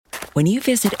When you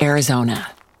visit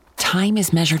Arizona, time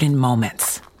is measured in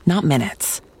moments, not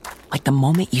minutes. Like the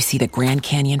moment you see the Grand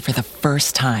Canyon for the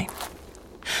first time.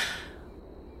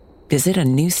 Visit a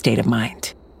new state of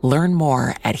mind. Learn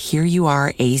more at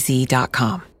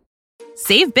hereyouareaz.com.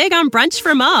 Save big on brunch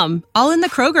for mom, all in the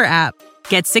Kroger app.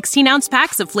 Get 16-ounce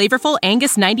packs of flavorful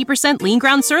Angus 90% lean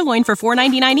ground sirloin for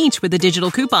 $4.99 each with a digital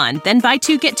coupon. Then buy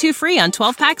 2, get 2 free on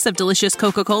 12 packs of delicious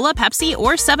Coca-Cola, Pepsi,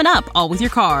 or 7-Up, all with your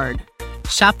card.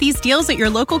 Shop these deals at your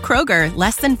local Kroger,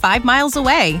 less than 5 miles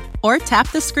away. Or tap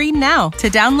the screen now to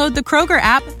download the Kroger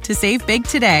app to save big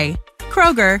today.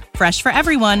 Kroger, fresh for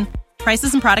everyone.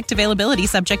 Prices and product availability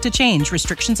subject to change.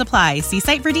 Restrictions apply. See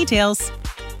site for details.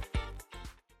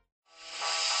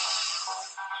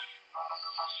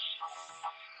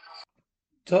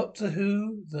 Doctor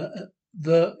Who,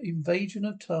 the Invasion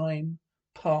of Time,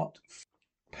 Part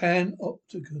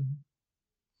Panopticon.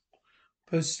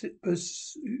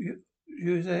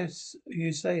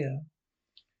 Usea.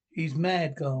 He's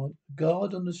mad, guard.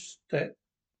 Guard on the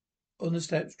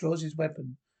steps draws his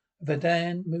weapon.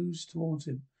 Vadan moves towards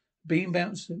him. Beam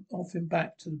bounces off him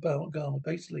back to the guard.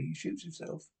 Basically, he shoots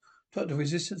himself. Doctor,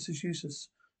 resistance is useless.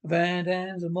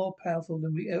 Vadans are more powerful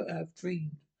than we ever have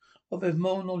dreamed. Of have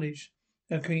more knowledge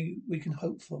than we can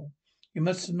hope for. You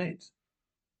must submit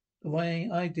the way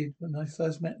I did when I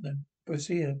first met them.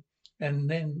 Brasia. And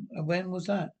when was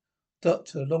that?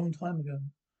 Doctor, a long time ago.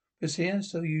 Brasia,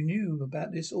 so you knew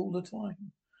about this all the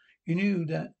time. You knew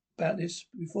about this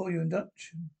before your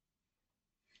induction.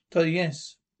 So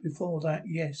yes, before that,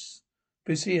 yes.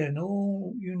 Brasia, and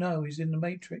all you know is in the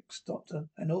Matrix, Doctor.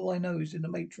 And all I know is in the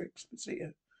Matrix,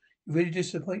 Brasia. You really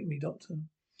disappoint me, Doctor.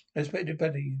 I expected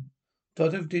better you.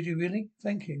 Doctor, did you really?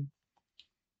 Thank you.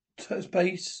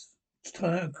 Space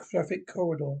traffic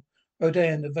corridor.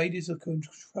 Rodan, the Vadis are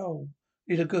control.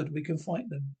 These are good. We can fight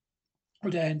them.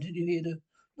 Rodan, did you hear the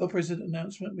Lord President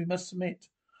announcement? We must submit.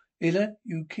 Leela,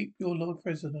 you keep your Lord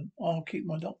President. I'll keep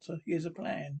my doctor. Here's a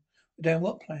plan. Rodan,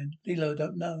 what plan? Leela,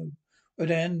 don't know.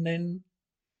 Rodan, then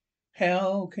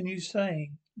how can you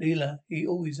say? Leela, he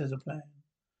always has a plan.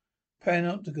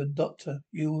 Panopticon, Doctor,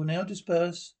 you will now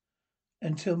disperse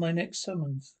until my next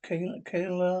summons.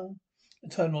 Kayla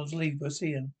and Tonals leave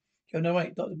Brasia. You'll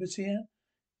narrate, Dr. Brasia.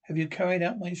 Have you carried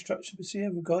out my instruction, Brasia,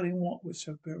 regarding what with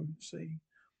sovereignty?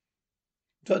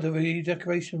 Doctor,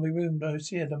 redecoration of the room,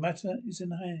 Brasia. The matter is in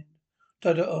hand.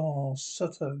 Doctor,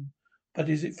 Soto. But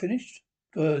is it finished?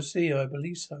 Brasia, I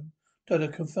believe so. Doctor,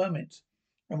 confirm it.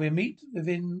 And we'll meet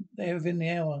within the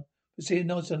hour. Brasia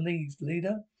nods and leaves.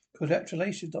 Leader,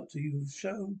 congratulations, Doctor. You have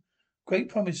shown great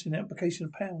promise in the application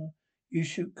of power. You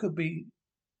could be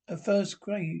a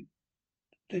first-grade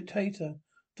dictator.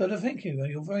 Doctor, thank you.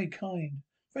 You're very kind.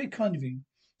 Very kind of you.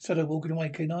 Soto walking away,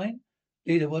 K9.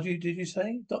 Leader, what did you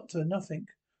say? Doctor, nothing.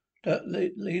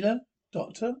 Leader?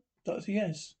 Doctor? Doctor,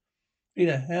 yes.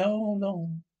 Leader, how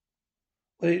long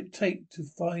will it take to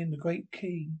find the great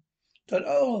key? Doctor,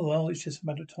 well, it's just a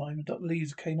matter of time. Doctor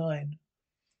leaves K9.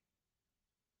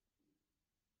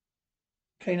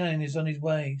 K9 is on his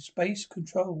way. Space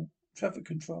control. Traffic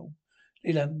control.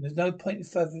 Leela, there's no point in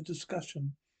further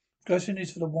discussion. Discussion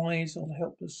is for the wise or the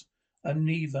helpless. And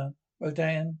neither.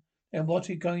 Rodan, then what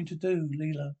are you going to do,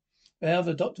 Leela? Well,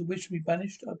 the doctor wished me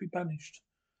banished, I'd be banished.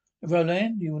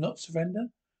 Roland, you will not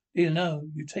surrender? Leela, no.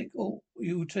 You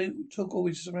took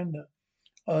always surrender.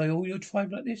 All your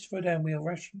tribe like this? Rodan, we are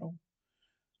rational.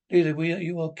 Leela,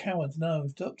 you are cowards. No.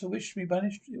 If the doctor wished me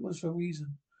banished, it was for a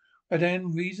reason.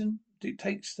 Rodan, reason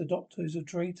dictates the doctor is a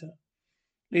traitor.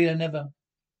 Leela, never.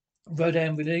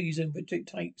 Rodan, reason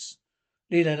dictates.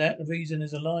 Leela, that the reason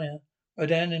is a liar.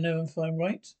 Rodan, and if I'm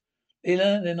right.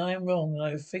 Leela, then I am wrong, and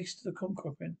I have faced the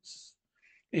conqueror prince.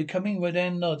 Coming,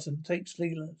 Rodan nods and takes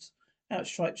Leela's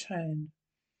outstretched hand.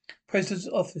 President's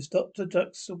office. Doctor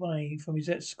ducks away from his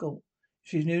escort.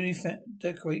 She's newly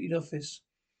decorated office.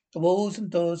 The walls and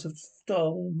doors of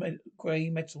dull grey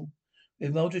metal, with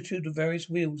a multitude of various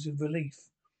wheels in relief.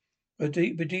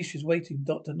 Radish is waiting.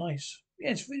 Doctor, nice.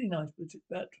 Yes, really nice, but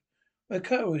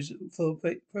Rakura is for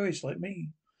tourists like me.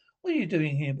 What are you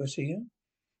doing here, Brasia?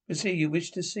 Brasia, you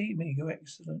wish to see me, Your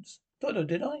Excellence. Doctor,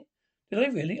 did I? Did I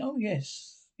really? Oh,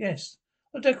 yes. Yes.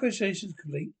 Our decoration is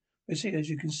complete. Brasia, as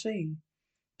you can see.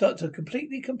 Doctor,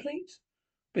 completely complete?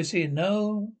 Brasia,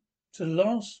 no, to the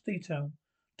last detail.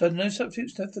 Doctor, no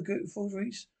substitutes, no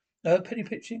forgeries, no penny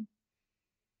pitching.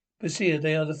 Brasia,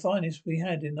 they are the finest we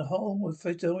had in the whole of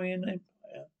Fedorian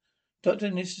Empire. Doctor,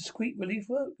 and this discreet relief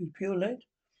work with pure lead?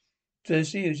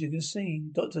 Brasia, as you can see.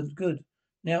 Doctor, good.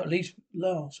 Now at least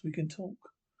we can talk.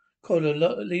 Corridor,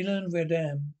 Leela and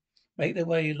Rodan make their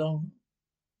way along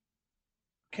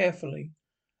carefully.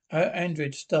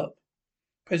 Android, stop.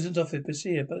 President's office,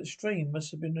 Basia, but the strain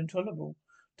must have been intolerable.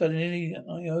 Dudley,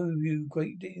 I owe you a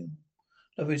great deal.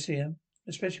 Basia,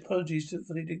 especially apologies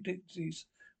for the indignities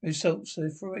results they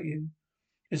threw at you.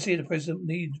 Basia, the President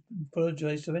need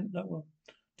apologize to no one.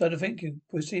 Dudley, thank you.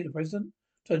 Basia, the President,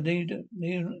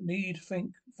 need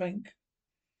thank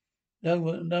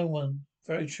no one.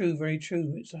 Very true, very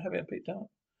true. It's a habit I picked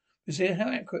up. Basia, how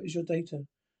accurate is your data?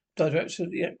 Dudley,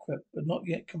 absolutely accurate, but not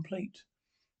yet complete.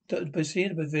 Basia,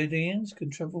 the Bavarians can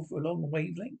travel for long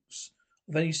wavelengths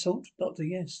of any sort? Doctor,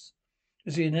 yes.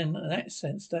 Basia, in that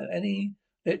sense, that any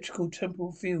electrical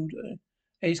temporal field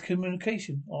aids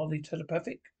communication. Are they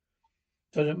telepathic?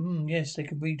 Doctor, yes, they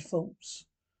can read thoughts.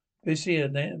 Basia,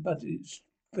 but it's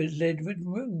lead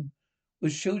room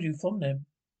would shield you from them.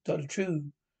 Doctor,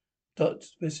 true. Doctor,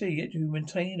 Basia, yet you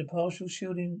maintain a partial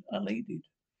shielding unaided.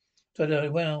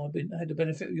 Doctor, well, I've had the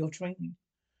benefit of your training.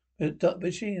 But Doctor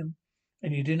Basia,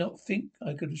 and you do not think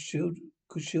I could shield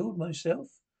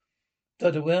myself?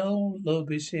 Doctor, well, Lord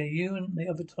Basia, you and the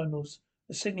other Time Lords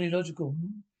are singularly logical.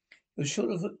 You're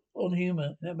short of on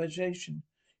humour and imagination.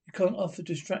 You can't offer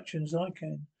distractions I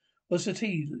can. What's the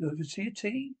tea? Basia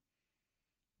tea?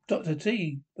 Doctor,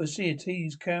 tea. Basia, tea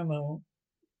is caramel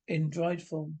in dried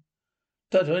form.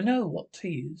 Doctor, I know what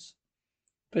tea is.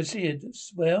 Basia,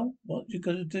 well, what you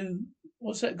got to do?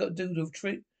 What's that got to do with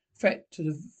threat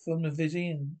from the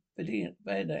Vedans?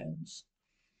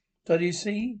 Doctor, you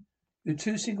see? You're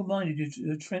too single-minded.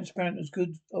 You're transparent as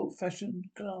good old-fashioned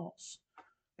glass.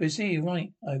 But you see, you're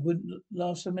right. I wouldn't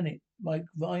last a minute. My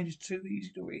mind is too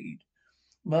easy to read.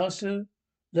 Master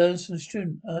learns from the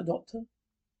student. Doctor?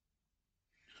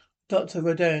 Dr.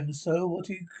 Rodan, so what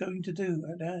are you going to do?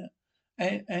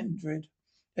 Andred.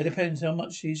 It depends how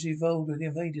much she's involved with the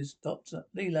invaders, Doctor.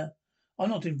 Leela, I'm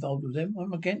not involved with them.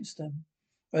 I'm against them.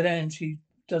 Rodan, she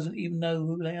doesn't even know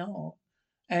who they are.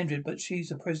 Andred, but she's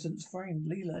the president's friend.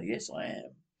 Leela, yes, I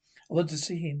am. I want to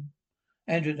see him.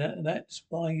 Andred, that's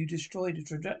why you destroyed the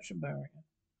transaction barrier.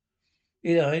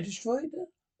 Leela, I destroyed her?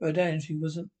 Rodan, she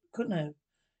couldn't have.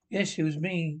 Yes, it was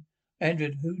me.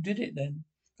 Andred, who did it then?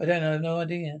 Rodan, I have no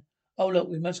idea. Oh, look,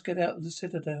 we must get out of the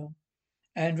Citadel.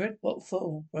 Andred, what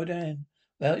for? Rodan,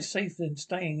 well, it's safer than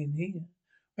staying in here.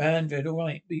 Andred, all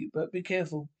right, but be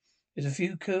careful. There's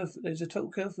a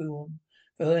total curfew on.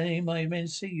 If any of my men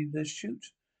see you, they'll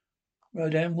shoot.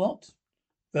 Rodan, what?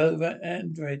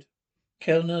 Andred.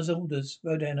 Kellner's orders.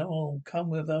 Rodan, oh, come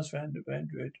with us,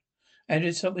 Andred.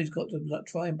 Andred, somebody's got to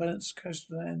try and balance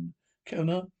Castellan.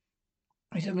 Kellner,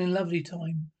 he's having a lovely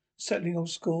time. Settling off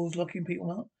scores, locking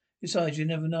people up. Besides, you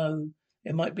never know.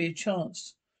 It might be a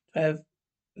chance to have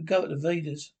a go at the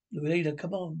Vaders. Leela,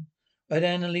 come on.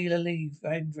 Rodan and Leela leave.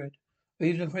 Andred.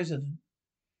 Leave the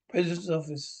President's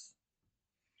office.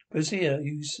 Basia,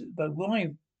 but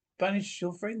why banish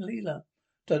your friend Leela?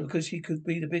 Because she could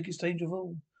be the biggest danger of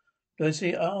all.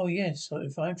 Basia, oh yes,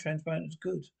 if I'm transparent, it's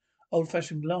good.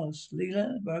 Old-fashioned glass.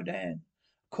 Leela, Rodan.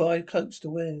 Quiet cloaks to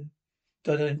wear.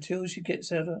 Until she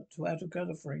gets out of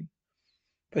Gallifrey.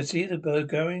 Basia, the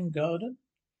Burgarian garden?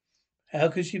 How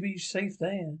could she be safe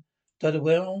there?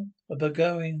 Well, a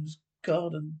Burgarian's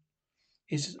garden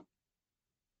is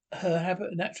her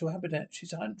natural habitat.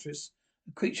 She's a huntress,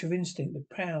 a creature of instinct, with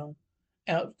power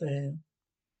out there.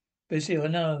 Basia, I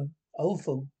know.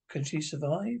 Awful. Can she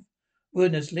survive?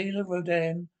 Witness Leela,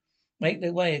 Rodan make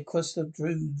their way across the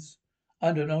dunes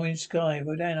under an orange sky.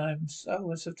 Rodan, I'm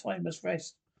so time must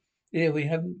rest. Yeah, we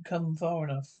haven't come far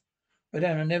enough.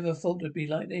 Rodan, I never thought it'd be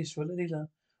like this. Leela,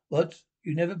 what?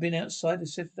 You never been outside the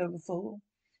Citadel before?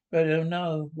 Rodan,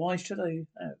 no. Why should I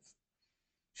have?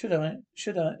 Should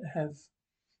I have?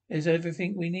 Is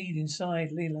everything we need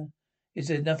inside, Leela? Is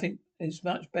there nothing? It's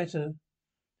much better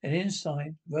than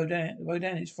inside.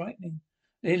 Rodan, it's frightening.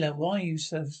 Leela, why are you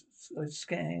so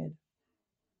scared?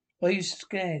 Why are you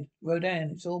scared?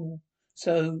 Rodan, it's all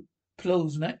so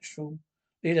close natural.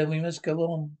 Leela, we must go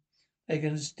on. They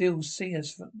can still see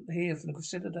us here from the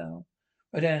Citadel.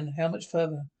 Rodan, how much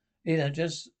further? Leela,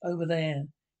 just over there.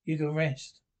 You can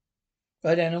rest.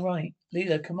 Rodan, all right.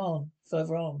 Leela, come on.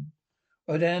 Further on.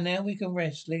 Rodan, now we can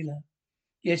rest. Leela.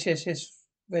 Yes.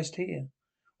 Rest here.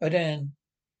 Rodan,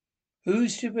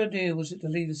 whose stupid idea was it to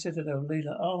leave the Citadel?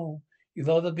 Leela, oh, you'd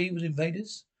rather be with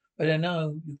invaders? Rodan,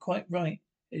 no, you're quite right.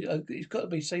 It's got to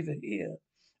be safer here.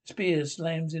 Spear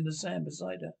slams in the sand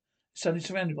beside her. Suddenly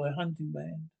surrounded by a hunting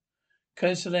band.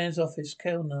 Castellan's office,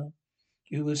 Kellner.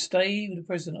 You will stay with the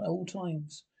President at all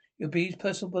times. You'll be his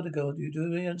personal bodyguard. You do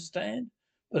really understand?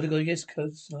 Bodyguard, yes,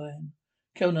 Castellan.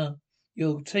 Kellner,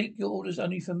 you'll take your orders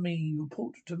only from me. You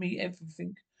report to me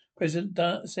everything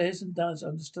President says and does.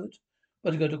 Understood?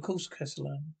 Bodyguard, of course,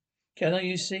 Castellan. Kellner,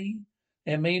 you see?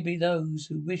 There may be those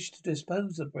who wish to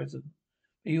dispose of the president,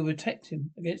 but you will protect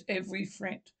him against every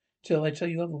threat till I tell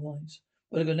you otherwise.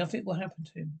 But nothing will happen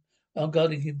to him while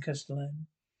guarding him, Castellan.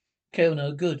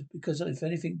 Colonel, good, because if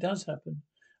anything does happen,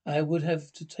 I would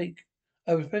have to take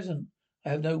over president. I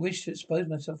have no wish to expose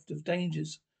myself to the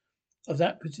dangers of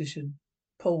that position.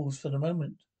 Pause for the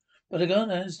moment. But I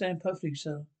don't understand perfectly,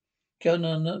 sir.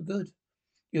 Colonel, not good.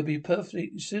 You'll be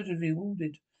perfectly suitably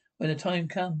rewarded when the time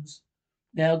comes.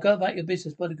 Now go about your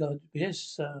business, bodyguard. Yes,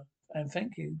 sir, and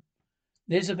thank you.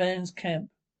 Lizaban's camp.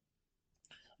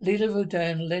 Leela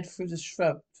Rodan led through the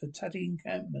shrub to tatty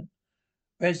encampment.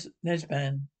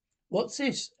 Nesban. What's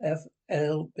this?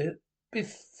 F.L.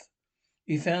 Biff.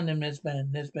 You found them,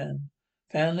 Nesban.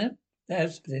 Found them?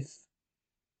 That's Biff.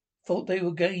 Thought they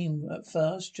were game at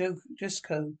first.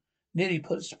 Jesco nearly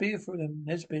put a spear through them,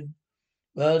 Nesbin.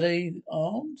 Were they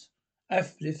armed?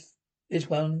 Afliff. This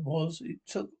one was. It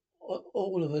took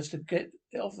all of us to get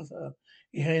it off of her.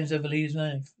 He hands over Lee's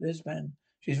knife. Nesban.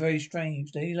 She's very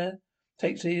strange. Leela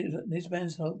takes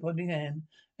Nesban's pointing hand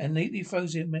and neatly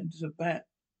throws him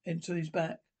into his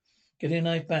back. Get your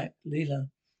knife back, Leela.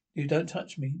 You don't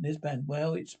touch me, Nesban.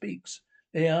 Well, it speaks.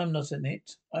 I'm not an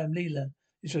it. I'm Leela.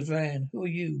 This was Ryan. Who are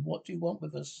you? What do you want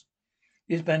with us?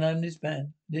 Nesban, I'm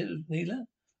Nesban. Leela?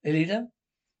 Leela?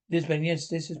 Nesban, yes,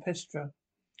 this is Pestra.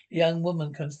 A young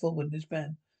woman comes forward,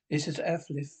 Nesban. This is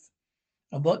Aflif.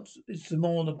 And what is the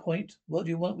more the point? What do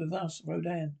you want with us,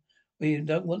 Rodan? We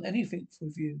don't want anything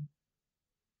with you.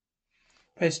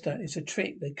 Pesta, it's a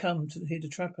trick. They come here to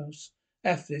trap us.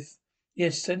 Aflif.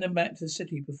 Yes, send them back to the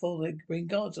city before they bring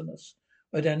guards on us.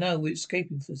 Rodan, no, we're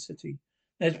escaping from the city.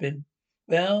 Nesbin.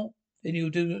 Well, then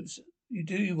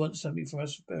you want something for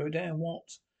us, Rodan. What?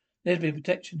 Nesbin,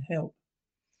 protection, help.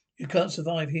 You can't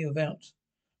survive here without.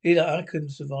 Either I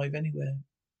couldn't survive anywhere.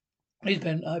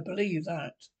 Nesbin, I believe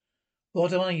that.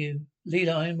 What are you?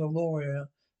 Leela, I am a warrior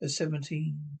of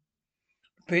 17.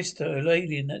 Pista, an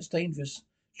alien, that's dangerous.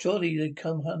 Surely they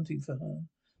come hunting for her.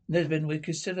 Nesbin, we'll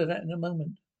consider that in a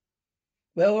moment.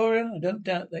 Well, warrior, I don't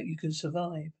doubt that you can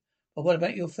survive. But what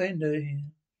about your friend over here?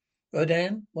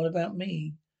 Rodan, what about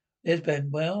me?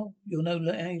 Nesbin, well, you're no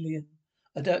alien.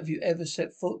 I doubt if you ever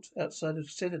set foot outside of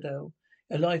Citadel.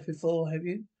 Your life before, have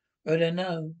you? Rodan,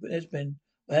 no. But Nesbin,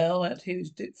 well, out here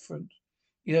is different.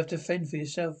 You have to fend for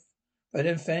yourself.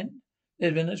 Rodan, fend?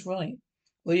 Nesbin, that's right.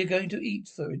 What are you going to eat,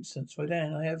 for instance?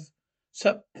 Rodan, I have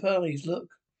supplies. Look,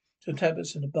 some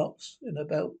tablets in a box, in a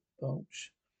belt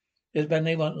pouch. Nesbin,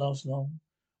 they won't last long.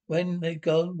 When they're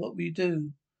gone, what will you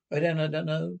do? Rodan, I don't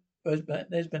know.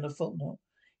 Nesbin, a fortnight.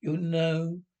 You'll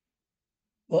know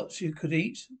what you could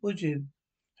eat, would you?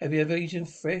 Have you ever eaten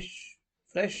flesh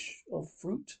or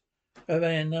fruit?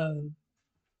 Rodan, no.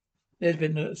 There's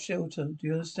been a shelter. Do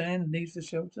you understand the need for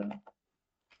shelter?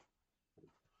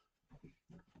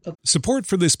 Support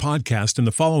for this podcast and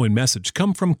the following message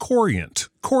come from Corient.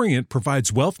 Corient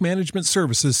provides wealth management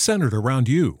services centered around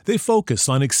you. They focus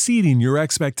on exceeding your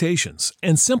expectations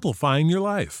and simplifying your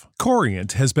life.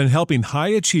 Corient has been helping high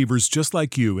achievers just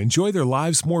like you enjoy their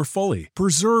lives more fully,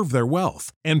 preserve their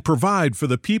wealth, and provide for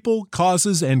the people,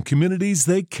 causes, and communities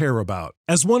they care about.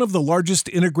 As one of the largest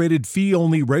integrated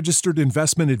fee-only registered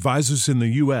investment advisors in the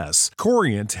U.S.,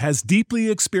 Corient has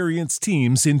deeply experienced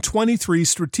teams in 23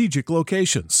 strategic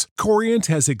locations. Corient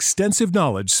has extensive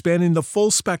knowledge spanning the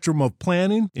full spectrum of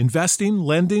planning, investing,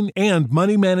 lending, and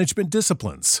money management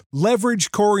disciplines.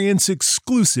 Leverage Corient's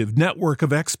exclusive network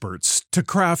of experts to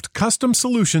craft custom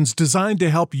solutions designed to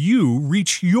help you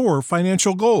reach your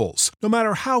financial goals, no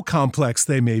matter how complex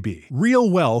they may be. Real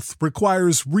wealth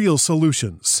requires real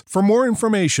solutions. For more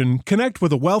information, connect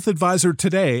with a wealth advisor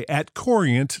today at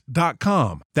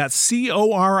Corient.com. That's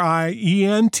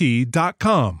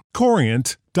Corient.com.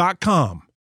 Corient.com.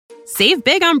 Save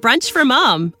big on brunch for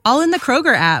mom, all in the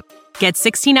Kroger app. Get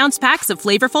 16-ounce packs of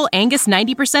flavorful Angus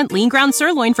 90% lean ground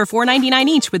sirloin for $4.99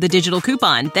 each with a digital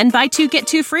coupon. Then buy 2, get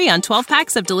 2 free on 12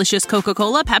 packs of delicious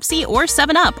Coca-Cola, Pepsi, or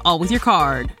 7-Up, all with your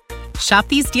card. Shop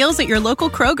these deals at your local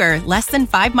Kroger, less than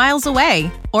 5 miles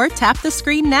away. Or tap the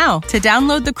screen now to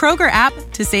download the Kroger app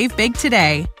to save big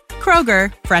today.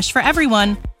 Kroger, fresh for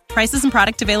everyone. Prices and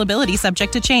product availability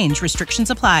subject to change. Restrictions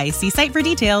apply. See site for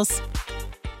details.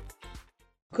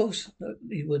 Of course, no,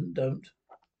 you don't.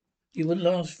 You wouldn't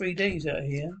last 3 days out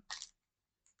here.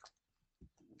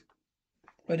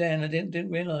 Rodan, I didn't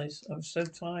realise. I was so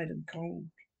tired and cold.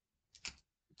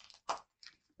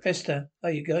 Pesta,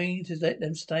 are you going to let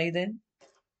them stay then?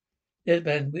 Yes,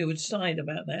 Ben, we were decided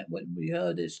about that when we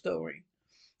heard this story.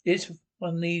 This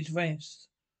one needs rest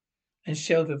and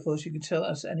shelter before she can tell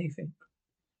us anything.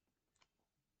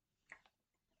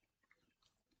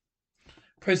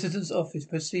 President's office,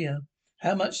 Persia.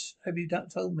 How much have you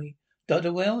told me?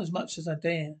 Doctor, well, as much as I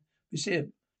dare. Monsieur,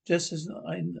 just as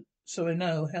so I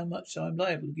know how much I'm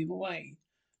liable to give away.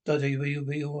 Doctor, will you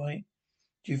be all right?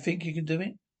 Do you think you can do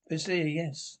it? Monsieur,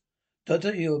 yes.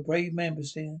 Doctor, you're a brave man,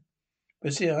 Monsieur.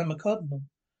 Monsieur, I'm a cardinal.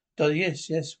 Doctor,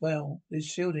 yes, well, this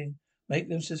shielding make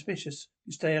them suspicious.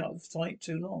 You stay out of sight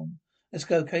too long. Let's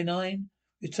go, K9.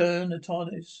 Return the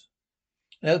TARDIS.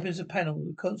 It opens a panel of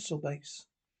the console base.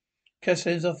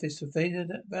 Castellan's office with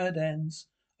Verdans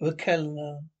of a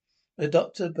Kellner. The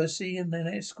doctor, Bercy, and then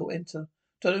escort enter.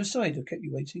 Doctor, I'm sorry to have kept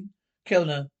you waiting.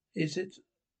 Kellner, it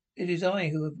is I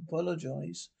who have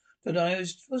apologized. But I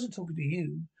wasn't talking to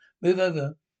you. Move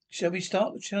over. Shall we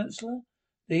start with Chancellor?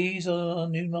 These are our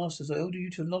new masters. I order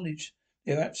you to acknowledge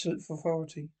their absolute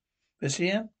authority.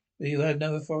 Bercy, you have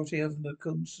no authority over the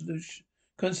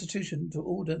Constitution to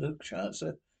order the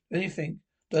Chancellor anything.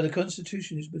 Though the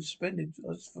Constitution is suspended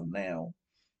as from now.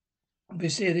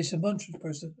 Vizier, this is a monstrous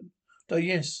precedent. Though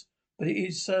yes, but it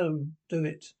is so. Do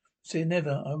it. Vizier,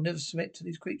 never. I will never submit to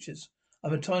these creatures.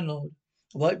 I'm a Time Lord.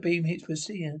 A white beam hits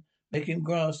Vizier, making him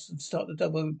grasp and start to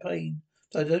double with pain.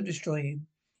 So I don't destroy him.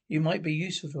 You might be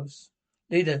useful to us.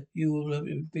 Leader, you will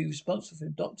be responsible for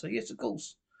him. Doctor, yes, of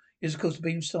course. Yes, of course, the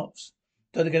beam stops.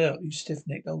 Doctor, get out, you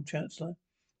stiff-necked old Chancellor.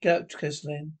 Get out,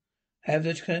 Castellan. Have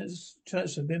the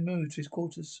Chancellor been moved to his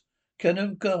quarters? Colonel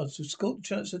of Guards, escort the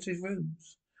Chancellor to his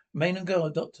rooms. Remain on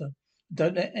guard, Doctor.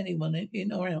 Don't let anyone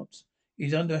in or out.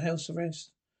 He's under house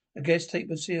arrest. I guess take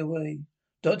Basia away.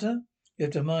 Doctor, you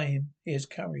have to admire him. He has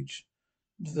courage.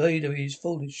 Vader, he is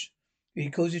foolish. If he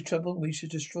causes trouble, we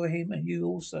should destroy him and you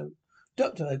also.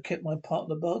 Doctor, I've kept my part of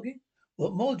the bargain.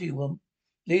 What more do you want?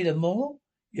 Leader, more?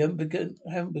 You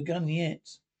haven't begun yet.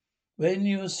 When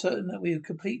you are certain that we have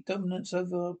complete dominance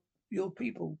over your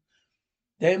people,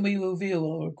 then we will reveal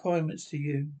our requirements to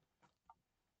you.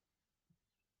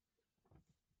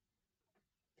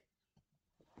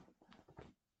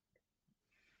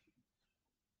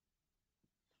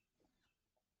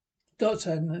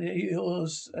 Doctor, and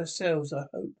yourselves, I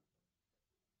hope.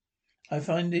 I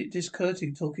find it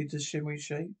discourteous talking to shimmery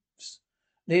shapes.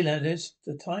 Leela,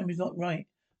 the time is not right.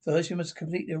 First, you must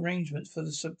complete the arrangements for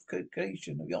the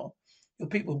subjugation of your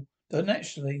people. Though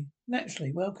naturally,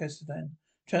 well, Castellan.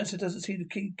 Chancellor doesn't seem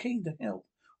keen to help.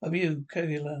 Of you,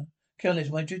 Colonel, it's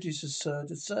my duty, sir,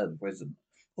 to serve the President.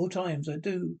 All times, will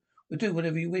do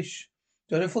whatever you wish.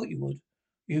 Though I thought you would.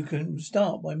 You can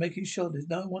start by making sure that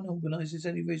no one organizes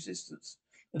any resistance.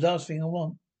 The last thing I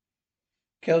want.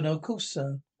 Colonel, of course,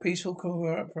 sir. Peaceful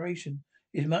cooperation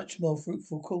is much more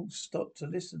fruitful course. Doctor,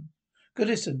 listen. Good,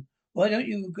 listen. Why don't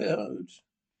you regard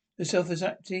yourself as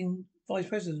acting Vice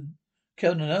President?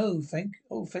 Colonel, thank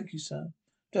you, sir.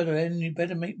 Doctor, and you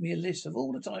better make me a list of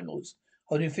all the Time Lords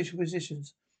holding official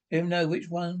positions. Let me know which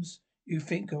ones you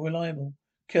think are reliable.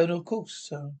 Colonel, of course,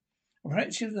 sir. And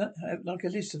perhaps you'd have like a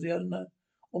list of the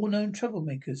all known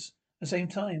troublemakers at the same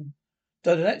time.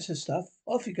 Doctor, that's the stuff.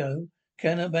 Off you go.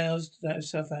 Colonel bows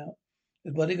himself out.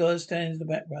 The bodyguard stands in the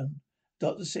background.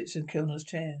 Doctor sits in Colonel's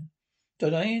chair.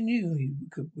 Doctor, I knew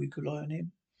we could rely on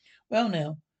him. Well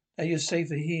now, that you're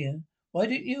safer here, why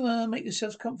didn't you make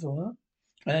yourselves comfortable,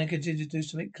 huh? And continue to do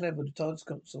something clever with the TARDIS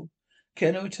console.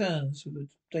 Colonel returns with a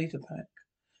data pack.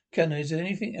 Colonel, is there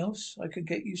anything else I could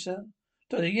get you, sir?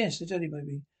 Doctor, yes, the jelly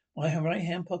baby. My right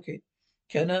hand pocket.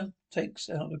 Colonel takes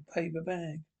out a paper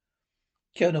bag.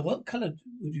 Colonel, what colour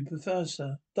would you prefer,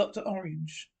 sir? Doctor,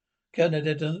 orange. Colonel,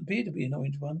 there doesn't appear to be an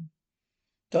orange one.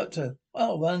 Doctor,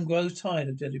 oh, one grows tired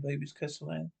of jelly babies,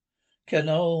 Castellan.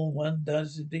 Colonel, one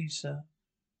does indeed, sir.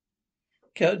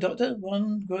 Doctor,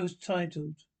 one grows tired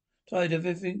of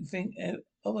everything,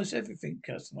 almost everything,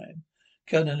 Castellan.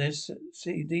 Colonel, let's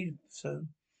see, indeed, sir.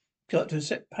 Doctor,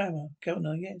 set power.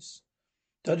 Colonel, yes.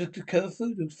 Doctor,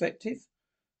 food effective?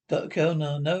 Doctor,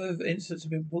 Colonel, no incidents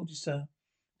have been reported, sir.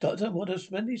 Doctor, what a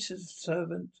splendid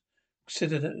servant.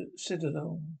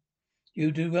 Citadel.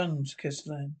 You do run,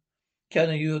 Castellan.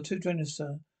 Colonel, you are too generous,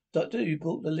 sir. Doctor, you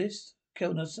brought the list?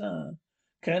 Colonel, sir.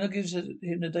 Colonel gives him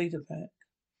the data pack.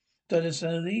 Doctor,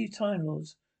 sir, these Time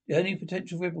Lords, the only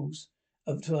potential rebels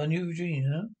up to our new regime,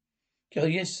 huh? Colonel,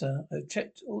 yes, sir. I've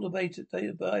checked all the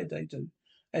data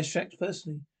extracts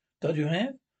personally. Doctor, you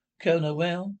have? Colonel,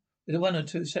 well, with one or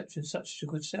two exceptions, such as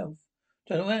your good self.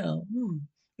 Doctor, well,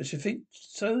 I should think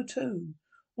so too.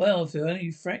 Well, if there are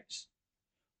any threats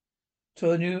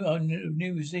to our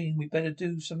new regime, we better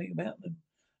do something about them.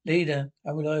 Leader,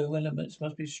 our reliable elements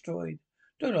must be destroyed.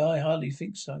 Doctor, I hardly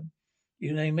think so.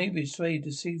 You may be persuaded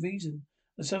to see reason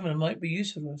that some of them might be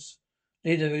useful to us.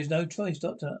 Leader, there is no choice,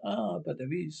 Doctor. Ah, but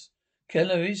there is.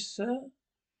 Colonel, there is, sir?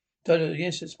 Doctor,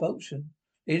 yes, expulsion.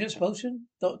 Leader, expulsion?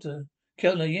 Doctor.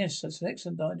 Colonel, yes, that's an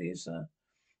excellent idea, sir.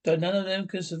 Though none of them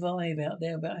can survive out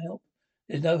there without help.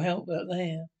 There's no help out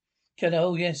there.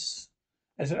 Oh yes,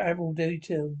 as an admiral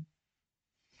detail.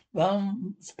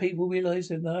 Once people realize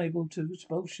they're not able to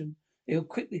expulsion, they will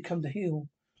quickly come to heel.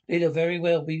 Leader very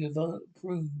well be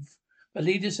approved. But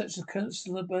leaders such as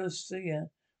Constable Bercia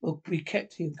will be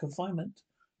kept here in confinement.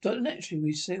 But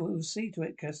naturally we'll see to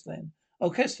it, Castellan.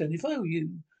 Oh, Castellan, if I were you,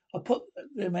 I'll put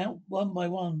them out one by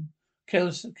one.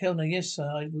 Kellner, yes, sir,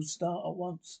 I will start at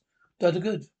once. Doctor,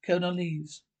 good. Kellner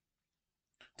leaves.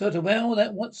 Doctor, well,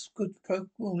 that what's good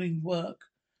programming work.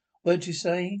 What'd you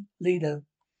say? Leader,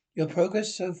 your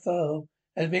progress so far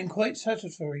has been quite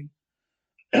satisfactory.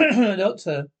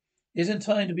 Doctor, isn't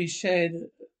time to be shared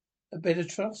a bit of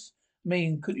trust?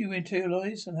 Could you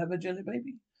materialize and have a jelly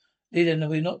baby? Leader, no,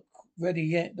 we're not ready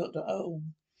yet, Dr. Oh.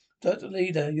 Dr.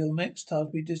 Leader, your next task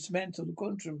will be dismantle the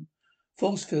quantum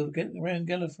force field around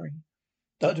Gallifrey.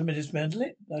 Doctor, dismantle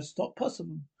it? That's not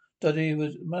possible. Doctor,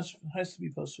 has to be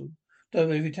possible.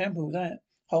 Doctor, if you tamper with that,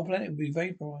 whole planet will be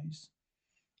vaporized.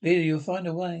 Leader, you'll find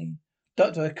a way.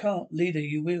 Doctor, I can't. Leader,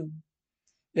 you will.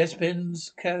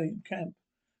 Lesbians camp.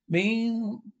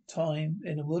 Meantime,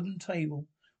 in a wooden table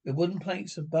with wooden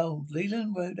plates and bowls,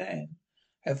 Leland and Rodan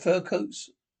have fur coats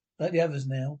like the others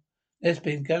now.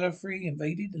 Lesbian Gallifrey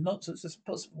invaded and not such as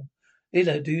possible.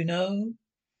 Leland, do you know?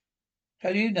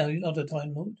 How do you know you're not a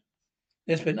Time Lord?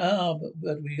 Lesbian,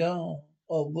 but we are.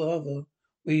 Or rather,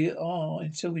 we are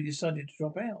until we decided to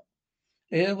drop out.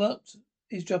 Here, what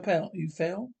is drop out? You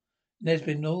fell? There's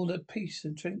been all the peace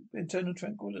and internal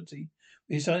tranquility.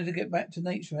 We decided to get back to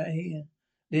nature out here.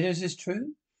 Leader, is this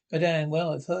true? Rodan,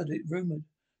 well, I've heard it rumoured.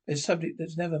 There's a subject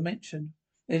that's never mentioned.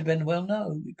 There's been, well,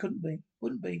 no, it couldn't be.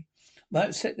 Wouldn't be. Might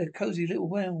upset their cosy little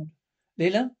world.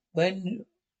 Leela, then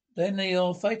they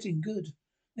are fighting good.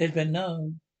 There's been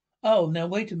no. Oh, now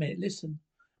wait a minute, listen.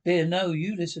 Leela, no,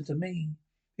 you listen to me.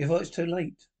 Before it's too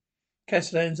late.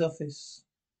 Castellan's office.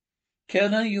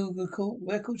 Kellner, your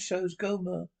record shows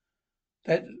Gomer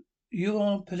that you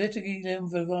are politically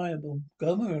unreliable.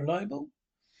 Gomer reliable?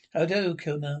 How dare you,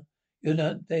 Kellner?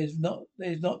 There's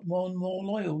not one more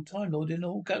loyal Time Lord in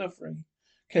all Gallifrey.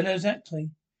 Kellner, exactly.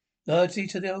 Loyalty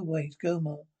to the old ways,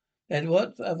 Gomer. Then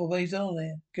what other ways are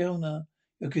there? Kellner,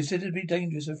 you're considered to be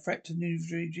dangerous, a threat to the new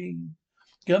regime.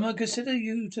 Gomer, consider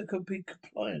you to be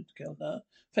compliant, Kellner.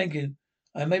 Thank you.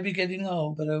 I may be getting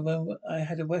old, but I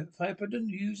had a weapon to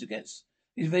use against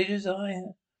the invaders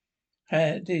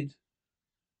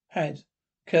had.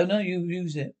 Kellner, you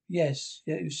use it. Yes,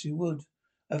 you would.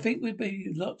 I think we'd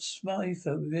be a lot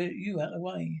smarter with you out of the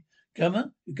way.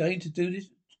 Gomer, you're going to do this?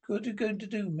 What are you going to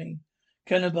do with me?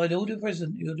 Kellner, by the order of the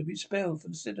President, you're to be expelled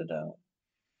from the Citadel.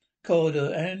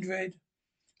 Corridor, Andred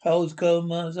holds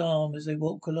Gomer's arm as they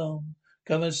walk along.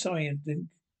 Gomer, sorry, I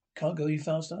can't go any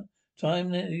faster.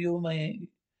 Time that you're my age,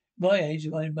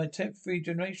 my 10th free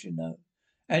generation now.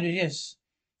 Andred, yes.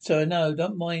 So I know,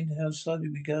 don't mind how slowly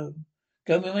we go.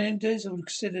 Gomer, my days I would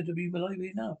consider to be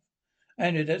lively enough.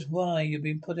 Andrew, that's why you've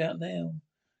been put out now.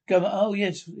 Gomer, oh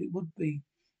yes, it would be.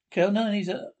 Kellner and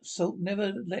his assault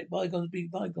never let bygones be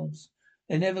bygones.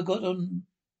 They never got on,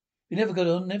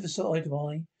 never saw eye to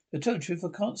eye. To tell the truth,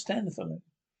 I can't stand the fellow.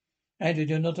 Andrew,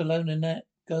 you're not alone in that.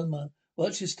 Gomer,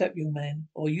 watch your step, young man,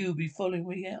 or you'll be following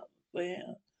me out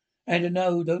there. Andrew,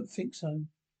 no, don't think so.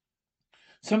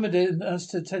 Somebody has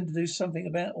to tend to do something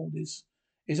about all this.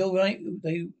 It's all right,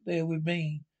 they're with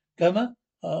me. Gomer,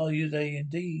 are you they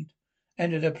indeed?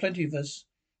 Andrew, there are plenty of us.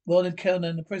 More than Kellner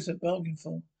and the President bargained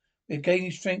for. We're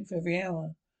gaining strength every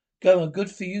hour. Gomer,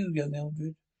 good for you, young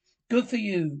Andrew. Good for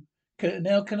you.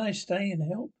 Now can I stay and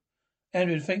help?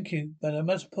 Andrew, thank you, but I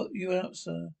must put you out,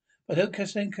 sir. If I don't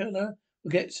Castellan Kellner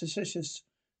will get suspicious.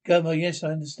 Gomer, yes,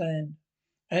 I understand.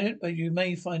 Andrew, but you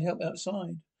may find help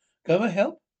outside. Gomer,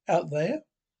 help? Out there?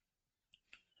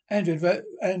 Andrew,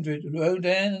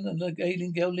 Rodan and the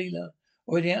alien girl Leela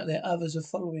already out there. Others are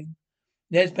following.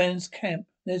 Nesban's camp.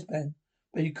 Nesban.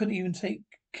 But you couldn't even take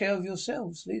care of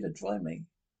yourselves. Leela, try me.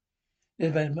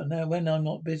 Nesban, but now when I'm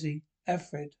not busy.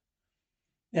 Alfred.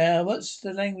 Now, what's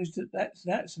the language that's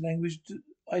the language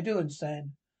I do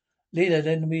understand. Leela,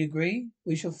 then we agree?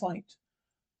 We shall fight.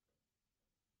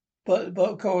 But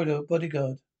corridor,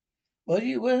 bodyguard.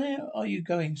 Where are you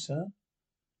going, sir?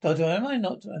 Doctor, am I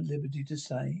not at liberty to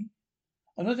say?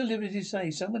 I'm not at liberty to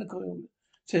say. Someone called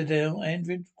Citadel,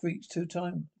 Andrew greets 2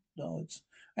 Time Lords.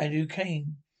 Andrew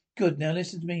Kane. Good, now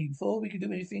listen to me. Before we can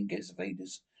do anything against the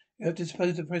invaders, you have to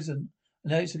dispose the President. I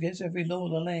know it's against every law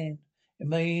of the land. It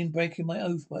may mean breaking my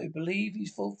oath, but I believe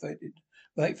he's forfeited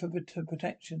right for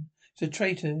protection. It's a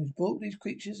traitor who's brought these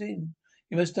creatures in.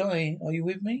 You must die. Are you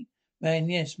with me? Man,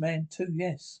 yes. Man, too,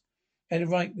 yes. And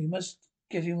right, we must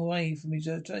get him away from his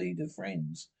trade of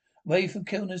friends, away from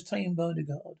Kellner's tame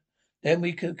bodyguard. Then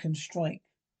we can strike.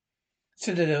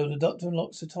 Citadel, the doctor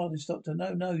unlocks the TARDIS. Doctor,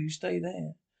 no, you stay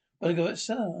there. Bodyguard,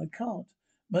 sir, I can't.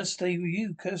 Must stay with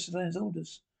you. Castellan's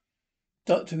orders.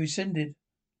 Doctor rescinded.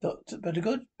 Doctor,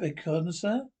 bodyguard, beg pardon,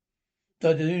 sir.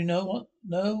 Doctor, do you know what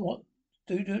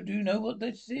you know what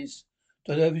this is?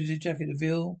 Doctor opens his jacket to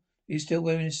reveal he's still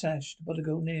wearing his sash. The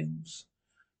bodyguard kneels.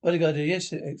 Bodyguard,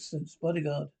 yes, Excellence.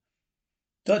 Bodyguard.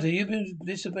 Doctor, you been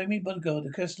disobeying me, bodyguard.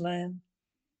 The Castellan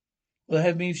will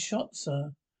have me shot,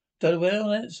 sir. Doctor, well,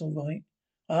 that's all right.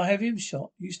 I'll have him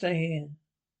shot. You stay here.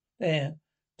 There.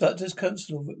 Doctor's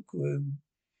console room.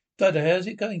 Doctor, how's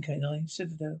it going, K9?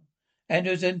 Citadel.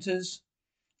 Andrews enters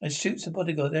and shoots the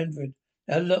bodyguard, Andrew.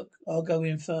 Now look, I'll go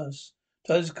in first.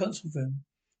 Doctor's console room.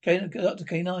 Dr.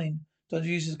 K9. Doctor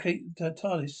uses the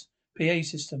TARDIS PA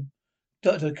system.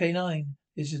 Dr. K9,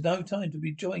 this is no time to be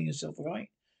enjoying yourself, alright?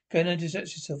 K9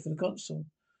 distracts yourself from the console.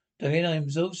 Dr. K9,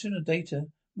 absorption of data.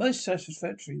 Most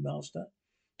satisfactory, Master.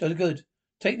 Dr. Good.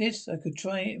 Take this. I could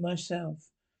try it myself.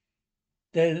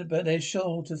 But they're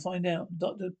sure to find out.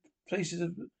 Doctor places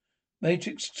a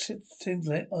matrix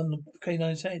singlet on the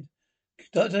K9's head.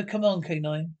 Doctor, come on,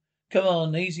 K9. Come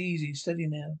on, easy, steady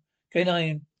now.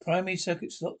 K9, primary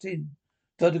circuits locked in.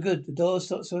 Doctor, good. The door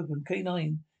starts open.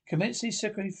 K9, commence the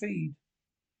secondary feed.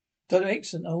 Doctor,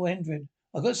 excellent. Oh, Andred,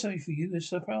 I've got something for you, a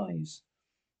surprise.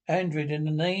 Andred, in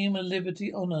the name of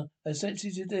liberty, honor, I sent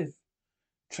you to death.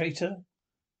 Traitor.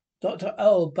 Doctor,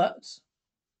 oh, but...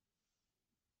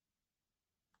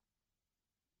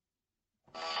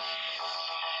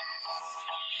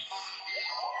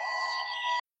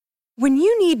 When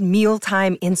you need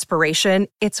mealtime inspiration,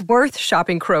 it's worth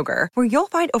shopping Kroger, where you'll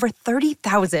find over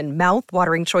 30,000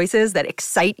 mouth-watering choices that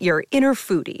excite your inner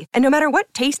foodie. And no matter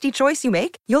what tasty choice you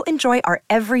make, you'll enjoy our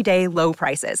everyday low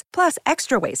prices, plus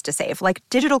extra ways to save, like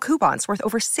digital coupons worth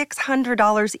over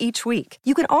 $600 each week.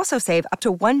 You can also save up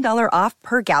to $1 off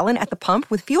per gallon at the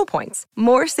pump with fuel points.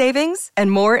 More savings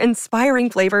and more inspiring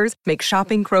flavors make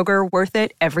shopping Kroger worth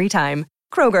it every time.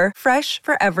 Kroger, fresh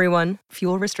for everyone.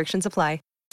 Fuel restrictions apply.